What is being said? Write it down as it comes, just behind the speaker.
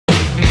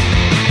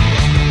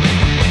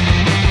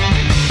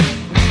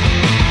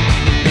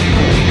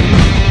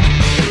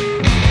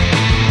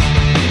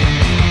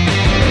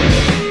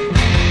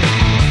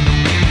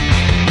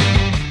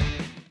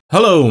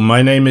Hello,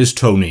 my name is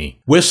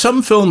Tony. Where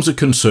some films are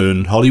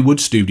concerned, Hollywood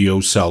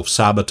studios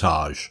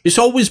self-sabotage. It's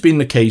always been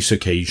the case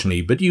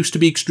occasionally, but used to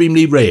be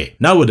extremely rare.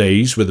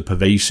 Nowadays, with a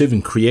pervasive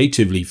and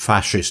creatively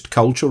fascist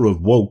culture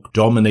of woke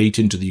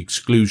dominating to the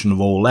exclusion of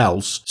all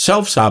else,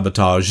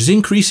 self-sabotage is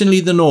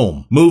increasingly the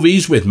norm.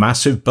 Movies with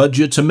massive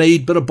budgets are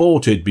made but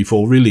aborted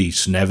before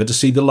release, never to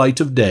see the light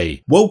of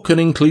day. Woke and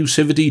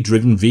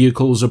inclusivity-driven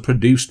vehicles are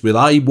produced with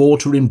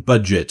eye-watering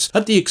budgets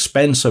at the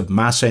expense of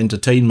mass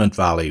entertainment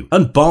value,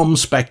 and bomb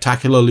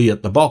spectacularly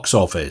at the box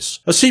office.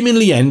 A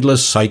seemingly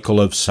endless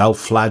cycle of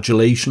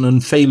self-flagellation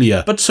and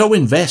failure, but so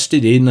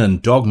invested in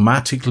and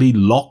dogmatically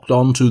locked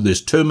onto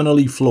this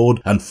terminally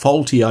flawed and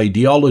faulty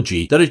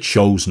ideology that it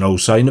shows no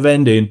sign of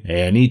ending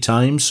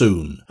anytime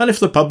soon. And if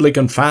the public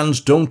and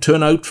fans don't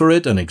turn out for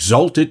it and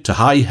exalt it to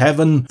high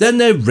heaven, then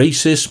they're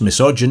racist,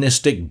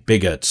 misogynistic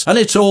bigots, and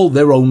it's all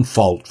their own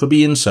fault for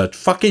being such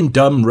fucking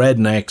dumb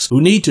rednecks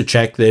who need to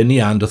check their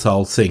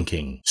Neanderthal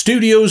thinking.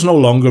 Studios no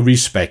longer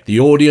respect the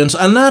audience,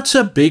 and that's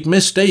a big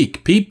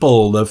mistake.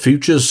 People, the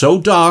future's so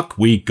dark,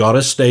 we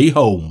gotta stay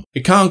home.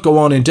 It can't go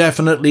on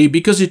indefinitely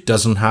because it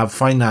doesn't have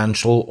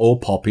financial or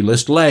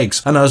populist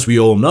legs, and as we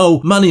all know,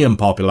 money and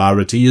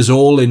popularity is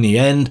all in the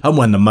end, and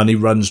when the money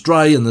runs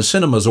dry and the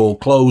cinemas all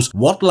close,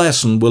 what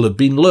lesson will have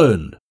been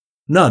learned?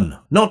 None.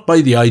 Not by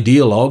the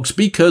ideologues,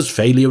 because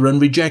failure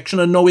and rejection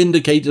are no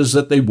indicators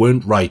that they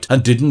weren't right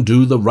and didn't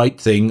do the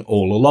right thing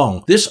all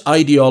along. This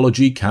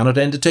ideology cannot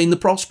entertain the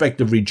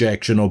prospect of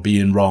rejection or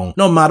being wrong,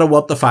 no matter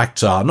what the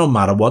facts are, no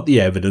matter what the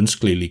evidence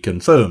clearly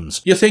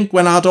confirms. You think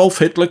when Adolf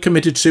Hitler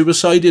committed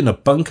suicide in a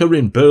bunker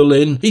in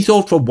Berlin, he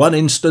thought for one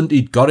instant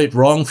he'd got it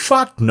wrong?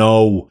 Fuck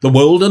no. The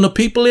world and the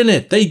people in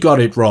it, they got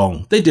it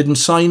wrong. They didn't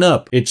sign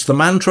up. It's the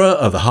mantra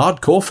of a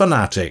hardcore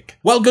fanatic.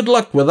 Well, good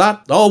luck with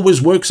that.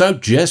 Always works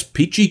out just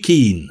peachy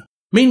keen.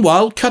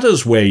 Meanwhile,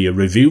 Cutter's Way, a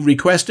review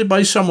requested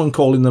by someone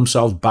calling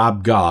themselves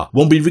Bab Gar.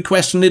 Won't be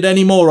requesting it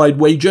anymore, I'd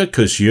wager,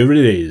 cause here it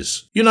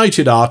is.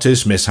 United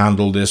Artists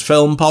mishandled this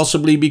film,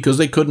 possibly because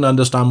they couldn't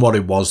understand what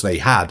it was they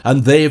had,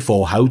 and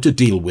therefore how to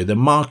deal with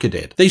and market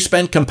it. They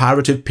spent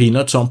comparative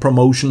peanuts on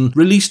promotion,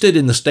 released it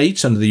in the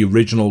States under the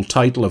original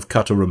title of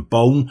Cutter and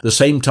Bone, the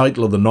same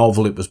title of the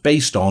novel it was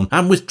based on,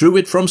 and withdrew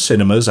it from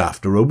cinemas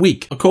after a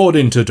week.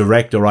 According to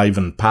director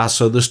Ivan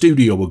Passer, the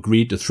studio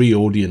agreed to 3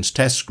 audience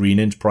test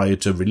screenings prior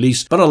to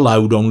release, but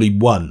allowed only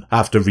 1.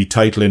 After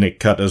retitling it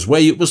Cutter's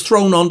Way, it was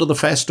thrown onto the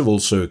festival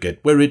circuit,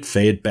 where it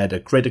fared better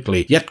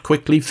critically, yet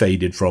quickly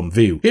faded from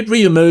view. It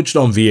re-emerged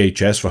on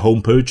VHS for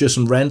home purchase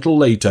and rental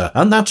later,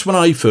 and that's when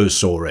I first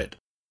saw it.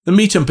 The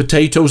meat and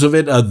potatoes of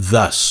it are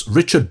thus.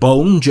 Richard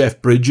Bone,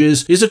 Jeff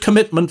Bridges, is a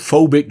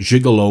commitment-phobic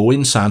gigolo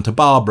in Santa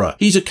Barbara.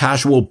 He's a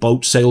casual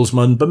boat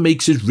salesman but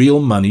makes his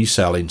real money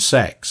selling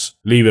sex.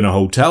 Leaving a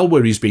hotel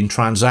where he's been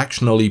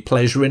transactionally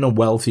pleasuring a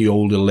wealthy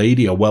older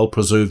lady, a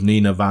well-preserved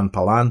Nina Van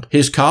Palant,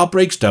 his car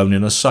breaks down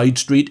in a side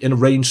street in a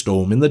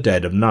rainstorm in the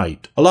dead of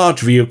night. A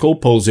large vehicle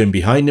pulls in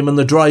behind him and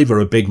the driver,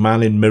 a big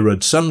man in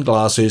mirrored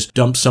sunglasses,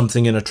 dumps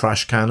something in a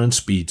trash can and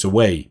speeds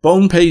away.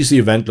 Bone pays the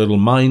event little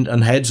mind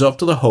and heads off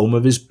to the home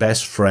of his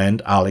best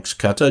friend Alex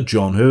Cutter,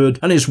 John Hurd,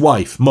 and his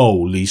wife Mo,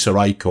 Lisa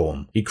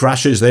Eichhorn. He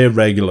crashes there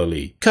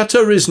regularly.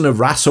 Cutter is an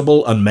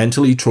irascible and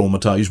mentally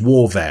traumatized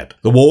war vet.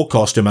 The war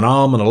cost him an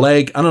arm and a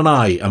leg and an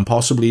eye and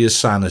possibly his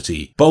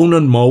sanity. Bone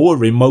and Mo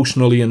are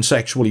emotionally and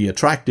sexually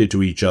attracted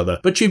to each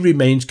other, but she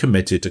remains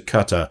committed to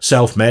Cutter,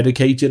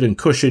 self-medicated and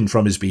cushioned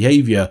from his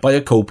behavior by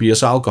a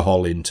copious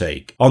alcohol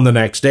intake. On the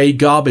next day,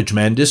 garbage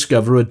men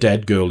discover a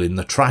dead girl in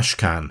the trash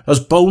can.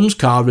 As Bone's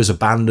car is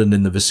abandoned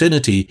in the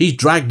vicinity, he's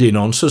dragged in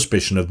on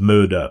suspicion of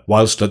murder.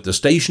 Whilst at the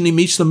station, he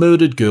meets the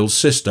murdered girl's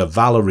sister,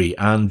 Valerie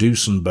Ann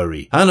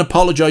Dusenbury, and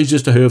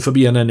apologizes to her for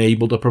being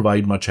unable to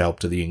provide much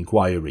help to the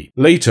inquiry.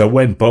 Later,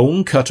 when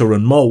Bone, Cutter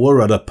and Mo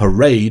are at a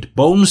parade,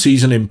 Bone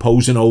sees an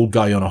imposing old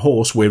guy on a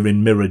horse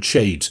wearing mirrored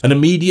shades and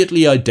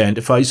immediately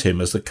identifies him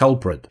as the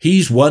culprit.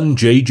 He's one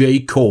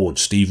J.J. Cord,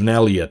 Stephen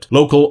Elliott,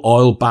 local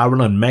oil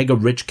baron and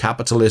mega-rich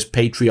capitalist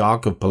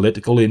patriarch of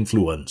political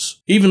influence.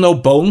 Even though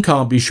Bone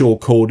can't be sure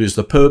Cord is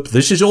the perp,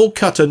 this is all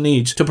Cutter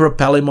needs to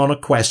propel him on a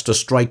quest to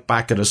strike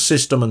back at a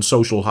system and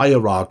social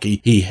hierarchy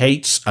he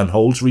hates and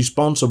holds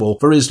responsible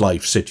for his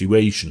life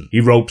situation. He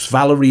ropes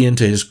Valerie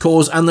into his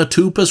cause, and the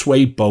two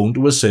persuade Bone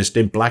to assist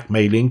in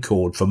blackmailing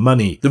Cord for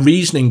money. The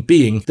reasoning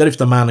being that if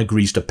the man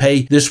agrees to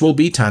pay, this will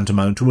be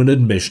tantamount to an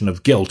admission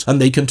of guilt,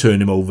 and they can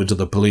turn him over to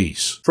the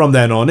police. From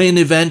then on in,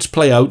 events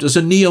play out as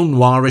a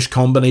neo-noirish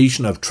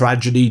combination of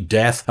tragedy,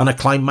 death, and a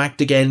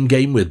climactic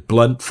endgame with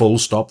blunt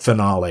full-stop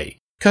finale.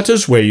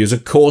 Cutter's Way is a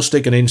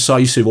caustic and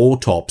incisive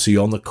autopsy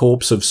on the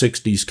corpse of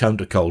 60s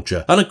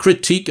counterculture, and a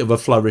critique of a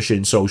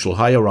flourishing social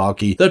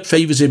hierarchy that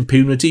favours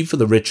impunity for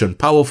the rich and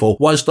powerful,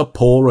 whilst the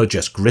poor are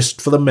just grist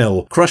for the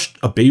mill, crushed,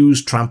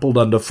 abused, trampled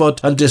underfoot,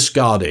 and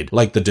discarded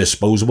like the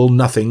disposable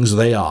nothings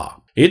they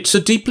are. It's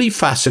a deeply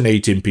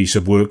fascinating piece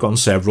of work on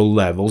several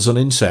levels and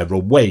in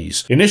several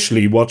ways.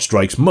 Initially, what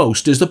strikes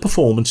most is the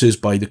performances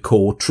by the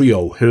core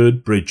trio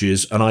Hurd,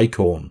 Bridges and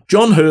Eichhorn.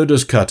 John Hurd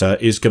as Cutter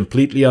is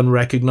completely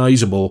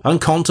unrecognisable and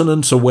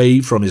continents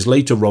away from his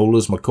later role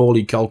as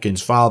Macaulay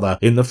Culkin's father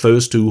in the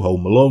first two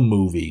Home Alone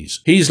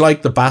movies. He's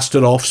like the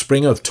bastard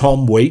offspring of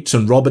Tom Waits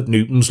and Robert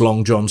Newton's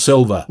Long John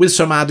Silver, with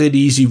some added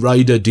Easy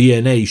Rider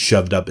DNA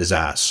shoved up his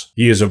ass.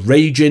 He is a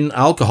raging,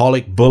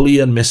 alcoholic bully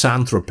and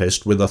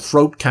misanthropist with a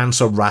throat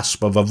cancer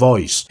rasp of a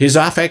voice, his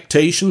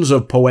affectations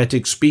of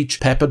poetic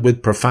speech peppered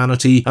with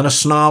profanity and a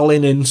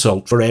snarling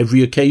insult for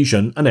every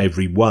occasion and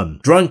every one.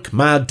 Drunk,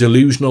 mad,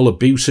 delusional,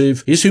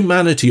 abusive, his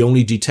humanity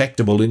only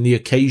detectable in the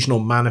occasional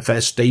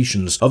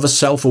manifestations of a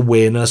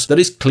self-awareness that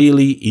is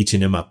clearly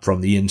eating him up from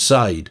the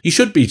inside. He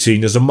should be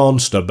seen as a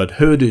monster, but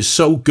Hurd is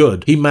so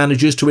good he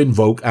manages to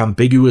invoke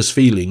ambiguous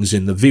feelings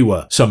in the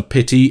viewer, some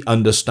pity,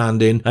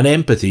 understanding and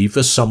empathy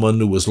for someone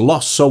who has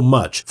lost so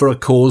much for a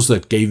cause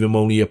that gave him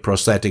only a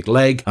prosthetic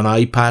leg, an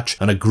eye patch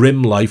and a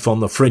grim life on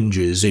the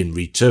fringes in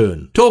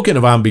return. Talking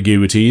of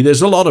ambiguity,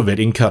 there's a lot of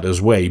it in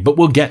Cutter's way, but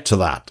we'll get to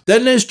that.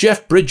 Then there's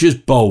Jeff Bridges'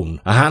 Bone,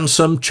 a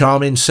handsome,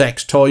 charming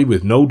sex toy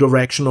with no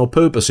direction or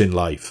purpose in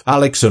life.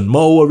 Alex and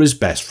Mo are his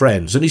best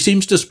friends, and he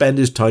seems to spend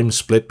his time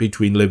split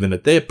between living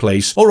at their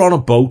place or on a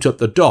boat at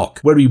the dock,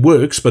 where he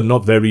works but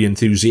not very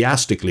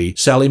enthusiastically,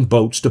 selling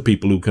boats to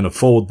people who can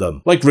afford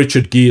them. Like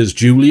Richard Gere's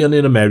Julian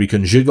in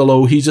American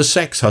Gigolo, he's a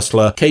sex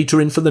hustler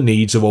catering for the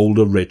needs of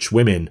older rich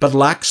women, but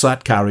lacks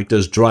that character's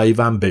drive,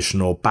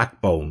 ambition or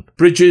backbone.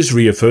 Bridges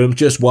reaffirmed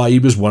just why he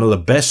was one of the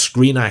best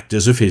screen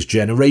actors of his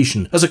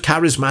generation, as a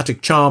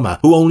charismatic charmer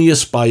who only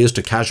aspires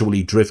to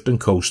casually drift and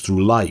coast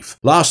through life.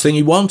 Last thing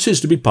he wants is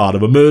to be part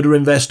of a murder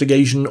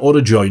investigation or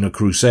to join a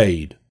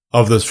crusade.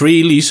 Of the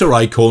three, Lisa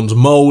Eichhorn's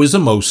Mo is the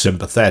most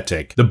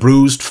sympathetic, the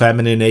bruised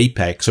feminine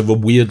apex of a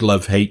weird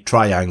love-hate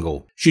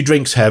triangle. She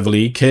drinks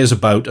heavily, cares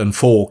about and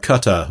for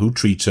Cutter, who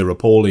treats her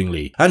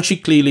appallingly, and she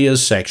clearly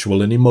has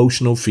sexual and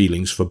emotional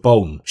feelings for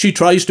Bone. She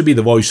tries to be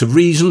the voice of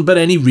reason, but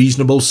any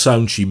reasonable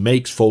sound she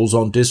makes falls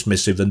on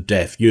dismissive and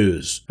deaf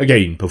ears.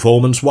 Again,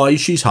 performance-wise,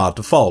 she's hard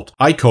to fault.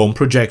 Eichhorn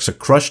projects a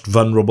crushed,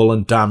 vulnerable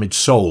and damaged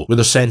soul, with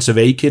a sense of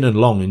aching and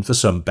longing for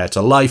some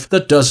better life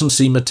that doesn't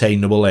seem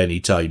attainable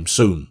anytime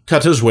soon.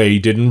 Cutter's way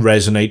didn't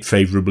resonate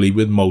favourably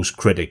with most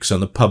critics,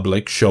 and the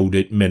public showed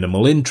it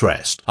minimal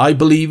interest. I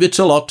believe it's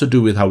a lot to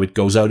do with how it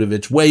goes out of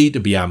its way to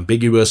be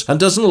ambiguous and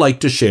doesn't like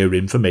to share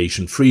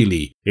information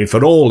freely. If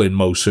at all in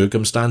most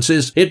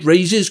circumstances, it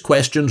raises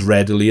questions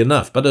readily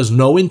enough, but has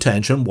no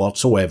intention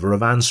whatsoever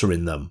of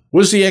answering them.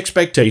 Was the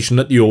expectation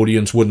that the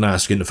audience wouldn't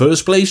ask in the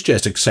first place,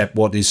 just accept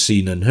what is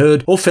seen and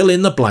heard, or fill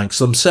in the blanks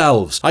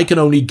themselves? I can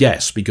only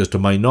guess, because to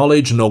my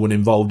knowledge, no one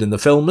involved in the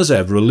film has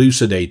ever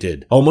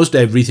elucidated. Almost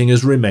everything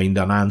has remained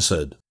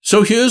unanswered.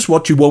 So here's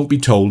what you won't be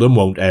told and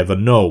won't ever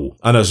know,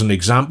 and as an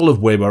example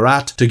of where we're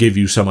at, to give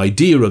you some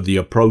idea of the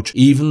approach,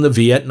 even the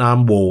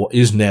Vietnam War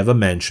is never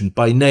mentioned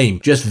by name,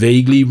 just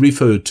vaguely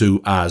referred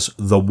to as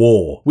the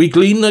war. We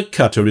glean that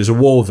Cutter is a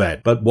war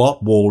vet, but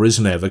what war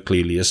is never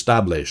clearly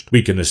established.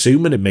 We can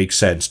assume, and it makes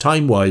sense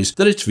time-wise,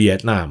 that it's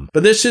Vietnam.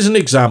 But this is an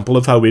example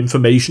of how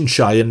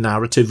information-shy and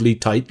narratively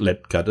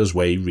tight-lipped Cutter's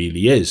way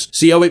really is.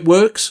 See how it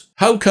works?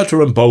 How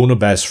Cutter and Bone are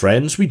best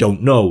friends, we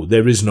don't know.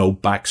 There is no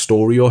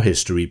backstory or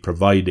history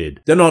provided.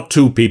 They're not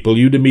two people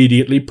you'd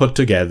immediately put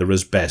together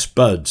as best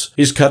buds.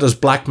 Is Cutter's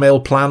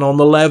blackmail plan on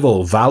the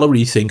level?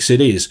 Valerie thinks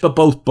it is, but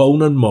both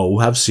Bone and Mo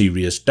have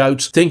serious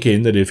doubts,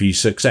 thinking that if he's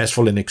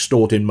successful in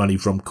extorting money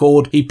from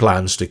Cord, he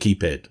plans to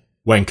keep it.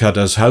 When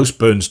Cutter's house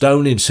burns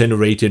down,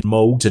 incinerated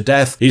Mo to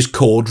death, is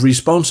Cord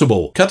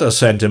responsible? Cutter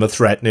sent him a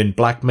threatening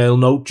blackmail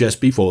note just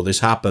before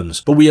this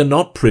happens, but we are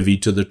not privy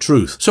to the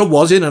truth. So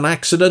was it an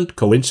accident,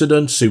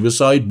 coincidence,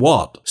 suicide,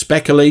 what?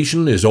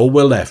 Speculation is all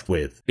we're left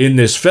with. In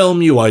this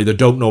film, you either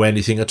don't know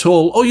anything at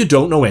all, or you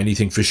don't know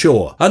anything for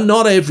sure, and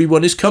not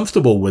everyone is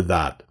comfortable with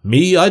that.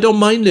 Me, I don't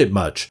mind it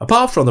much,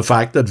 apart from the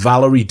fact that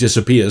Valerie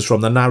disappears from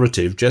the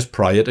narrative just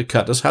prior to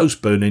Cutter's house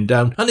burning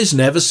down and is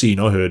never seen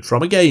or heard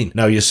from again.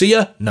 Now you see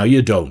her, now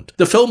you don't.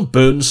 The film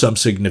burns some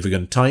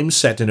significant time,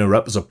 setting her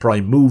up as a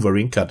prime mover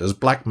in Cutter's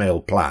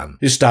blackmail plan,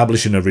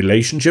 establishing a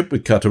relationship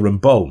with Cutter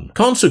and Bone.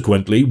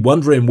 Consequently,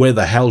 wondering where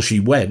the hell she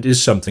went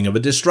is something of a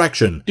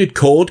distraction. Did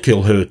Cord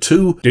kill her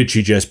too? Did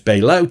she just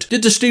bail out?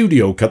 Did the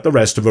studio cut the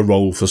rest of her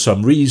role for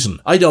some reason?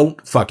 I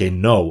don't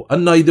fucking know,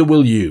 and neither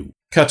will you.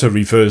 Cutter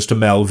refers to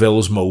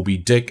Melville's Moby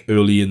Dick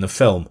early in the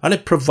film, and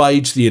it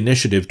provides the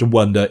initiative to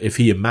wonder if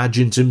he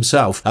imagines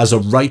himself as a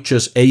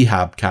righteous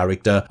Ahab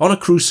character on a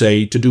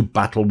crusade to do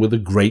battle with a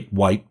great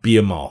white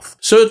behemoth.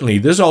 Certainly,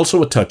 there's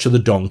also a touch of the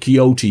Don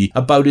Quixote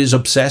about his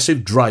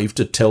obsessive drive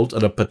to tilt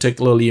at a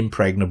particularly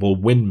impregnable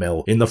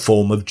windmill in the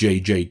form of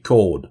J.J.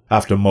 Cord.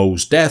 After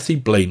Mo's death, he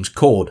blames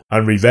Cord,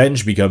 and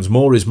revenge becomes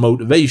more his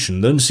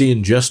motivation than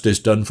seeing justice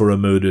done for a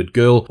murdered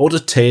girl or to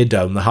tear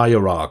down the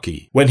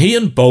hierarchy. When he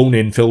and Bone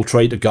infiltrate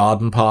celebrate a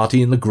garden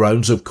party in the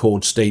grounds of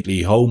Cord's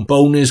stately home,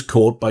 Bone is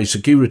caught by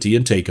security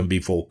and taken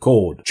before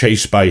Cord.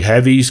 Chased by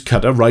heavies,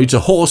 Cutter rides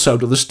a horse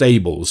out of the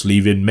stables,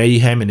 leaving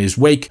mayhem in his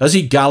wake as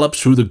he gallops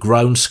through the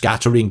grounds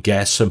scattering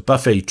guests and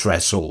buffet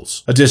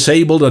trestles. A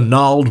disabled and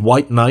gnarled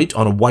white knight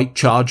on a white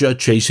charger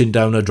chasing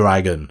down a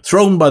dragon.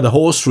 Thrown by the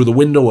horse through the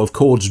window of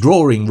Cord's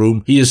drawing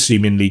room, he is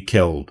seemingly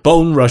killed.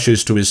 Bone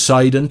rushes to his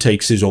side and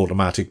takes his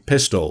automatic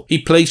pistol.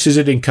 He places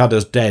it in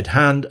Cutter's dead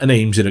hand and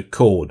aims it at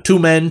Cord. 2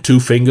 men, 2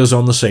 fingers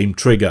on the same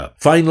trigger.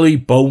 Finally,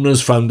 Bone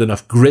has found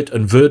enough grit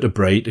and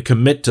vertebrae to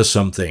commit to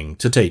something,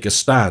 to take a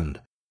stand.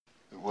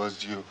 It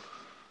was you.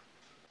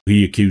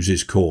 He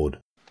accuses Cord.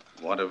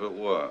 What if it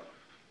were?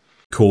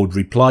 Cord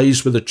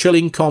replies with the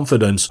chilling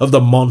confidence of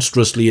the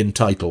monstrously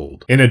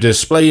entitled. In a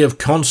display of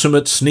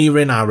consummate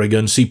sneering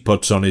arrogance, he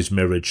puts on his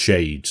mirrored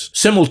shades.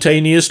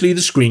 Simultaneously,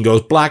 the screen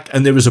goes black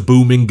and there is a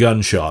booming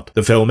gunshot.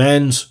 The film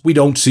ends, we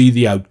don't see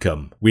the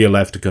outcome. We are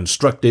left to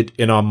construct it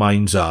in our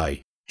mind's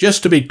eye.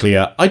 Just to be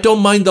clear, I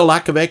don't mind the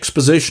lack of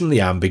exposition,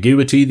 the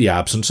ambiguity, the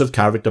absence of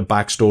character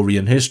backstory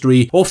and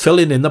history, or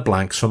filling in the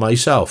blanks for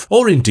myself,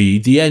 or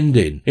indeed the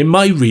ending. In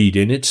my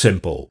reading, it's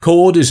simple.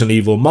 Cord is an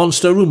evil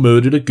monster who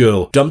murdered a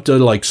girl, dumped her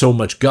like so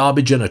much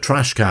garbage in a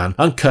trash can,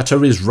 and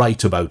Cutter is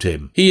right about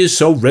him. He is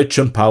so rich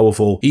and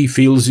powerful, he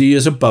feels he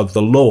is above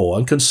the law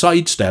and can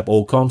sidestep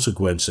all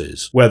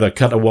consequences. Whether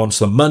Cutter wants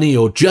the money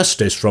or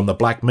justice from the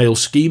blackmail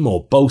scheme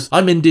or both,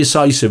 I'm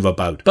indecisive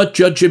about, but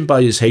judging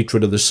by his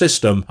hatred of the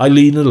system, I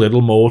lean a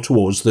little more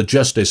towards the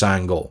justice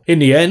angle. In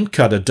the end,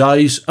 Cutter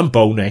dies and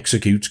Bone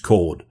executes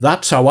Cord.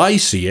 That's how I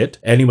see it.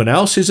 Anyone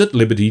else is at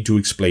liberty to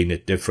explain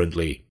it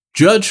differently.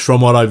 Judged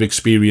from what I've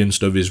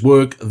experienced of his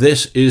work,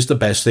 this is the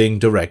best thing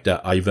director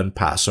Ivan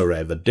Passer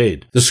ever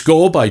did. The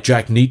score by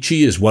Jack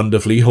Nietzsche is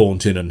wonderfully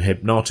haunting and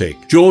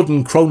hypnotic.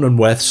 Jordan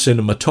Cronenweth's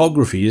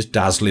cinematography is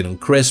dazzling and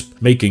crisp,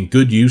 making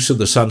good use of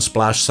the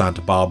Sunsplash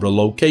Santa Barbara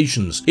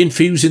locations,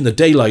 infusing the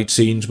daylight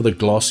scenes with a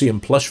glossy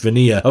and plush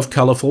veneer of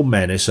colourful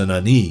menace and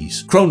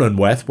unease.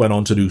 Cronenweth went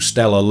on to do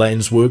stellar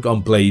lens work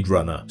on Blade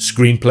Runner.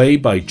 Screenplay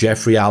by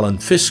Jeffrey Allen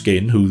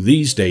Fiskin, who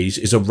these days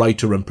is a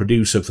writer and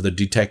producer for the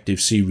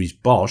detective series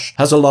Bosch,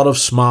 has a lot of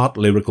smart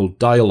lyrical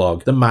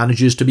dialogue that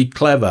manages to be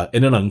clever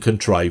in an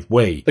uncontrived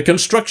way. The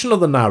construction of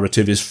the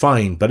narrative is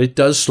fine, but it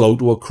does slow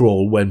to a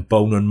crawl when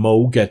Bone and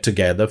Mo get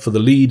together for the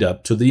lead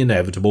up to the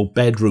inevitable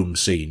bedroom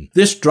scene.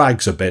 This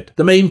drags a bit.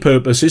 The main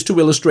purpose is to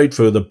illustrate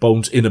further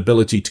Bone's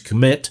inability to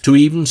commit to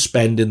even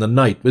spending the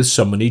night with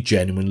someone he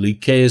genuinely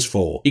cares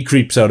for. He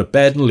creeps out of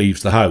bed and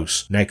leaves the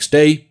house. Next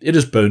day, it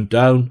is burnt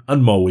down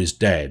and Mo is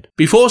dead.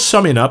 Before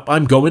summing up,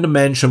 I'm going to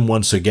mention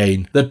once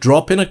again that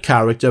dropping a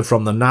character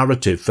from the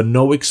narrative for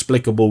no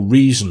explicable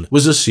reason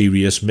was a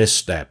serious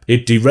misstep.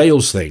 It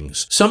derails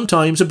things.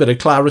 Sometimes a bit of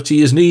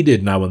clarity is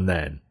needed now and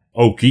then.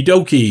 Okie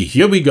dokie,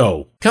 here we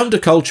go.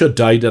 Counterculture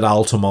died at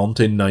Altamont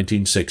in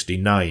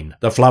 1969.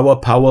 The Flower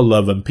Power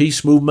Love and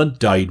Peace movement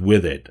died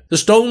with it. The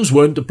Stones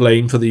weren't to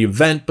blame for the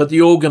event, but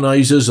the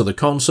organisers of the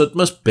concert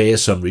must bear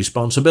some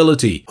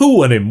responsibility.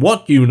 Who and in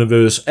what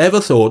universe ever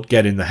thought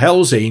getting the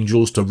Hells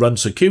Angels to run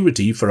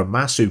security for a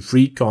massive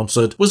free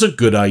concert was a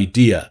good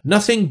idea?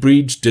 Nothing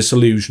breeds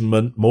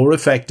disillusionment more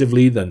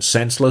effectively than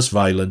senseless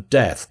violent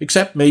death,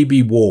 except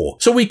maybe war,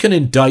 so we can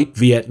indict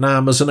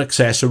Vietnam as an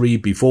accessory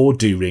before,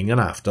 during and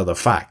after the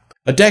fact.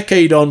 A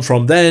decade on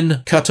from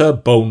then, Cutter,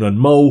 Bone and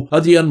Mo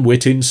are the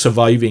unwitting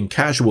surviving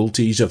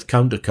casualties of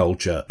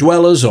counterculture,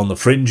 dwellers on the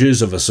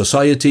fringes of a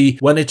society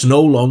when it's no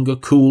longer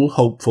cool,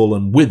 hopeful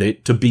and with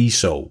it to be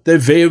so. They're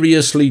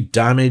variously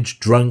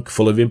damaged, drunk,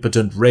 full of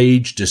impotent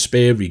rage,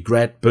 despair,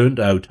 regret, burnt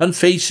out, and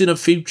facing a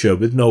future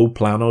with no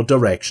plan or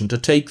direction to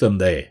take them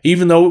there.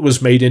 Even though it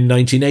was made in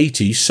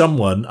 1980,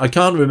 someone, I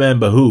can't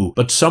remember who,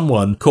 but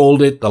someone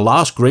called it the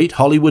last great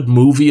Hollywood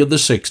movie of the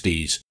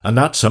 60s, and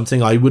that's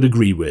something I would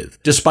agree with.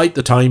 Despite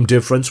the time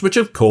difference, which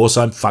of course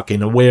I'm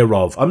fucking aware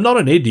of. I'm not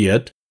an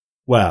idiot.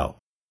 Well,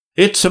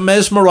 it's a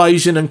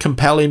mesmerising and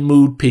compelling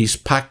mood piece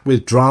packed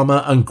with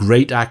drama and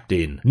great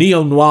acting.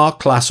 Neo-noir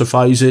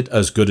classifies it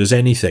as good as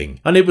anything,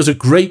 and it was a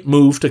great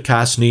move to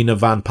cast Nina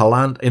Van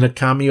Pallant in a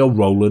cameo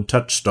role in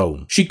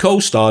Touchstone. She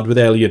co-starred with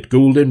Elliot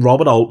Gould in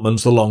Robert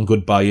Altman's The Long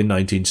Goodbye in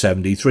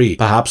 1973,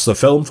 perhaps the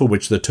film for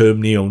which the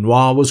term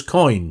neo-noir was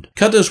coined.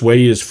 Cutter's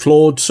Way is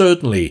flawed,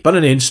 certainly, but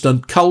an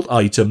instant cult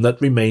item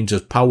that remains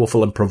as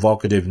powerful and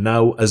provocative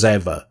now as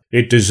ever.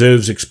 It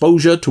deserves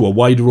exposure to a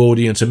wider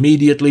audience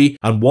immediately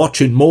and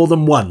watching more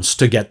than once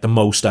to get the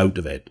most out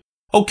of it.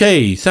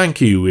 Okay,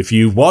 thank you if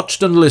you've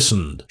watched and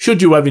listened.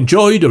 Should you have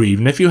enjoyed, or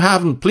even if you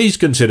haven't, please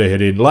consider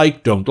hitting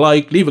like, don't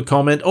like, leave a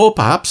comment, or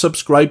perhaps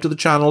subscribe to the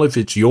channel if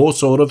it's your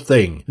sort of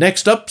thing.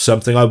 Next up,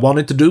 something I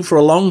wanted to do for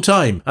a long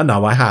time, and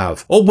now I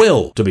have, or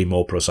will, to be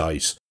more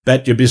precise.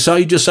 Bet you're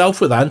beside yourself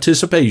with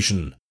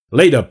anticipation.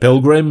 Later,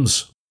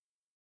 pilgrims.